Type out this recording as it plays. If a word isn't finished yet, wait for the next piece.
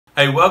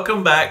Hey,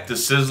 welcome back to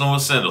Sizzling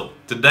with Cindle.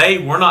 Today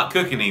we're not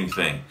cooking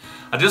anything.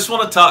 I just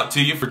want to talk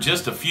to you for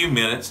just a few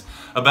minutes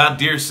about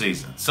deer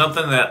season,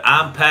 something that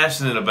I'm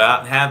passionate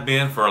about and have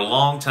been for a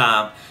long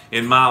time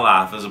in my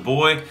life. As a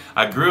boy,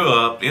 I grew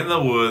up in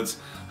the woods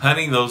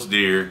hunting those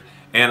deer,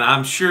 and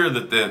I'm sure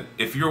that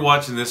if you're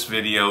watching this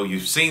video,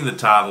 you've seen the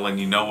title and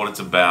you know what it's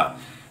about.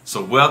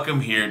 So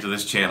welcome here to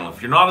this channel.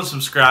 If you're not a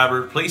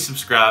subscriber, please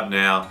subscribe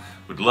now.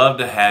 We'd love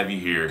to have you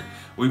here.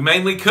 We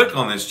mainly cook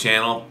on this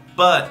channel,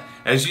 but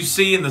as you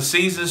see in the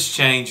seasons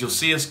change, you'll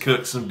see us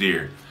cook some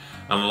deer.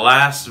 On the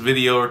last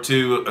video or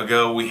two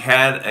ago, we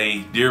had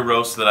a deer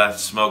roast that I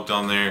smoked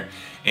on there,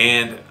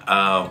 and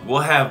we'll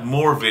have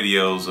more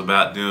videos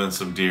about doing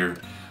some deer,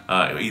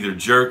 either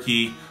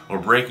jerky or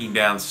breaking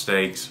down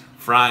steaks,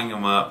 frying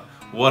them up,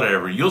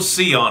 whatever. You'll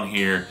see on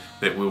here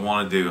that we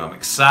want to do. I'm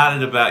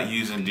excited about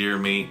using deer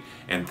meat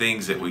and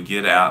things that we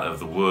get out of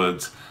the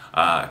woods.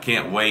 I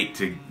can't wait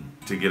to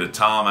get a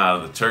tom out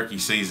of the turkey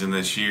season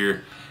this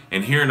year.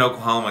 And here in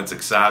Oklahoma, it's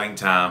exciting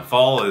time.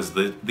 Fall is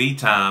the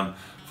time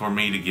for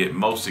me to get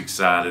most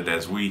excited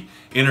as we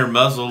enter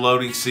muzzle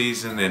loading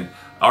season, and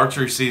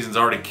archery season's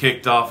already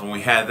kicked off, and we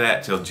had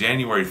that till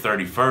January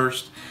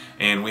 31st.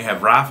 And we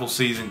have rifle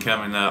season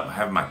coming up. I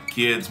have my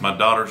kids, my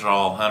daughters are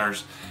all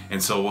hunters,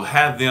 and so we'll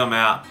have them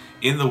out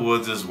in the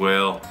woods as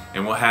well,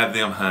 and we'll have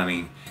them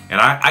hunting.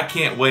 And I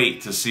can't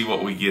wait to see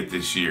what we get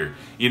this year.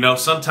 You know,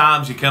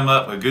 sometimes you come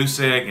up with a goose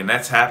egg, and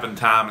that's happened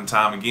time and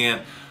time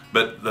again.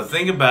 But the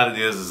thing about it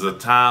is the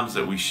times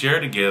that we share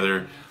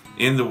together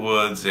in the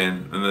woods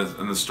and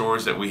the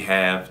stories that we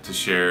have to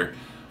share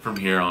from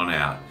here on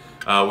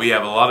out. We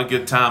have a lot of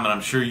good time, and I'm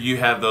sure you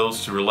have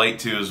those to relate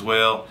to as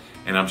well.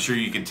 And I'm sure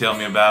you can tell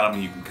me about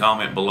them. You can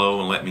comment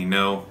below and let me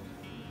know.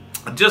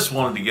 I just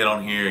wanted to get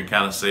on here and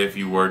kind of say a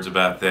few words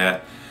about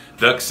that.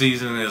 Duck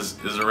season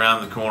is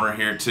around the corner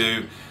here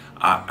too.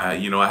 I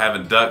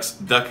haven't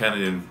duck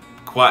hunted in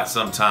quite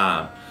some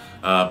time.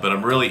 But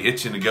I'm really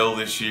itching to go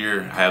this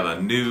year. I have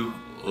a new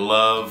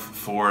love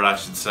for it, I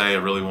should say. I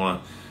really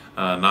want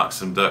to knock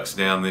some ducks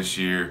down this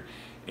year,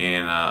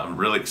 and I'm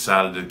really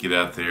excited to get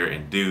out there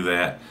and do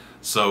that.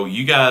 So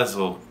you guys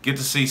will get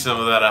to see some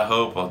of that, I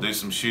hope. I'll do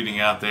some shooting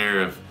out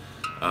there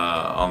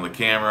on the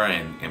camera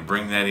and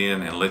bring that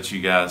in and let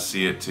you guys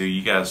see it too.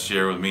 You guys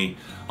share with me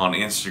on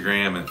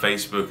Instagram and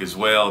Facebook as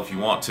well if you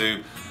want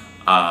to.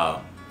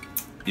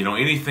 You know,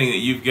 anything that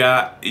you've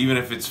got, even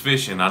if it's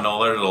fishing. I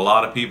know there's a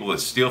lot of people that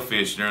still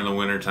fish during the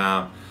winter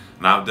time,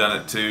 and I've done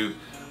it too.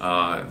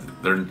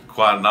 They're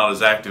quite not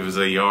as active as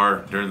they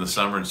are during the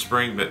summer and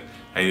spring, but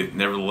hey,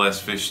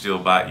 nevertheless, fish still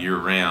bite year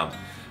round.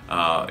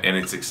 And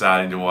it's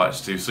exciting to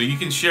watch too. So you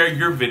can share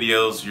your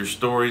videos, your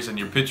stories, and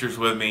your pictures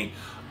with me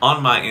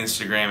on my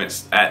Instagram.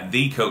 It's at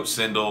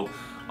 @TheCoachCindle.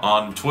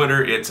 On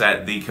Twitter, it's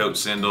at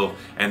 @TheCoachCindle.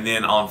 And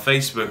then on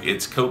Facebook,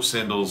 it's Coach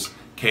Cindle's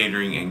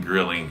Catering and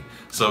Grilling.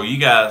 So you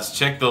guys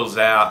check those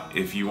out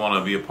if you want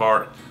to be a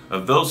part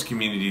of those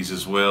communities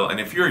as well. And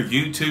if you're a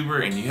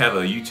YouTuber and you have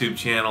a YouTube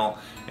channel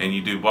and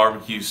you do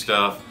barbecue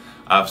stuff,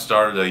 I've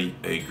started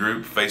a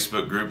group,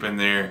 Facebook group in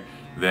there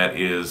that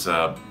is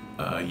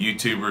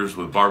YouTubers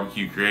with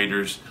barbecue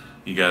creators.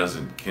 You guys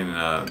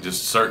can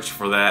just search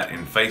for that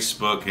in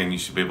Facebook, and you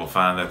should be able to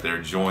find that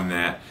there. Join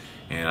that,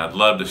 and I'd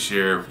love to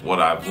share what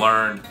I've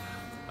learned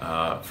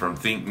from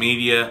Think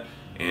Media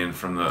and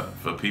from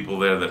the people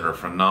there that are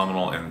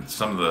phenomenal, and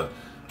some of the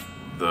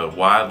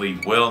widely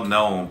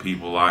well-known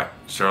people like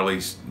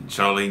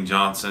Charlene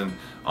Johnson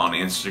on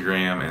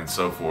Instagram and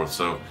so forth.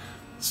 So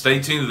stay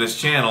tuned to this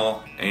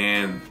channel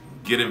and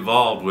get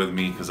involved with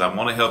me, because I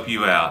want to help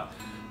you out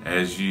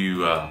as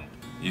you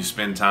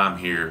spend time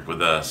here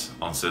with us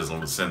on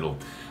Sizzling with Cindle.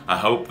 I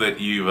hope that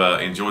you've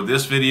enjoyed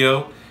this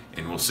video,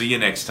 and we'll see you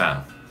next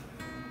time.